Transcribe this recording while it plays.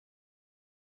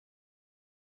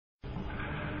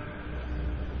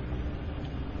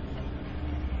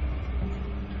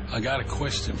I got a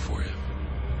question for you.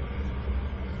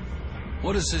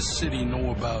 What does this city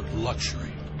know about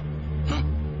luxury? Huh?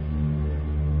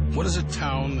 What does a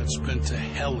town that's been to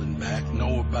hell and back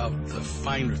know about the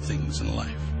finer things in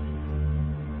life?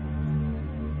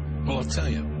 Well, I'll tell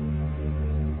you.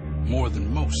 More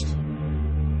than most.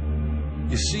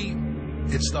 You see,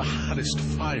 it's the hottest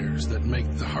fires that make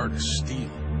the hardest steel.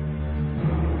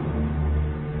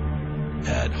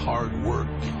 Add hard work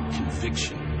and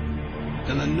conviction,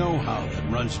 and the know-how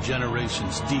that runs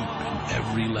generations deep in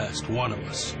every last one of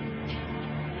us.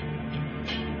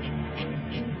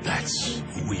 That's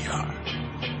who we are.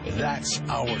 That's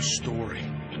our story.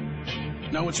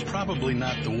 Now, it's probably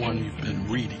not the one you've been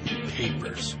reading in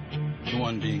papers. The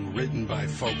one being written by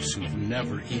folks who've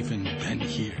never even been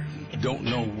here and don't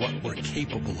know what we're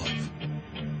capable of.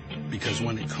 Because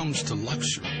when it comes to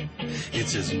luxury,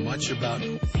 it's as much about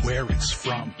where it's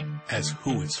from as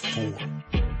who it's for.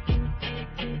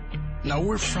 Now,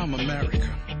 we're from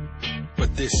America,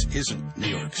 but this isn't New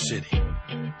York City,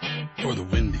 or the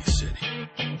Windy City,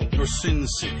 or Sin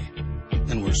City,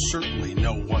 and we're certainly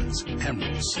no one's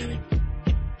Emerald City.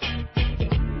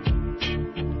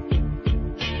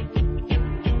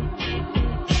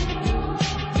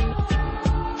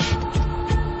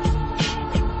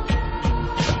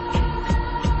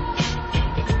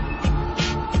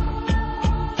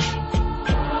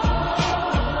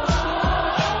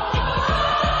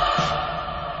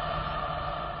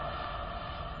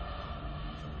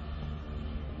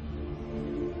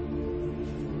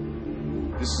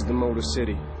 This is the Motor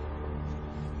City,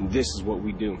 and this is what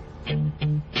we do.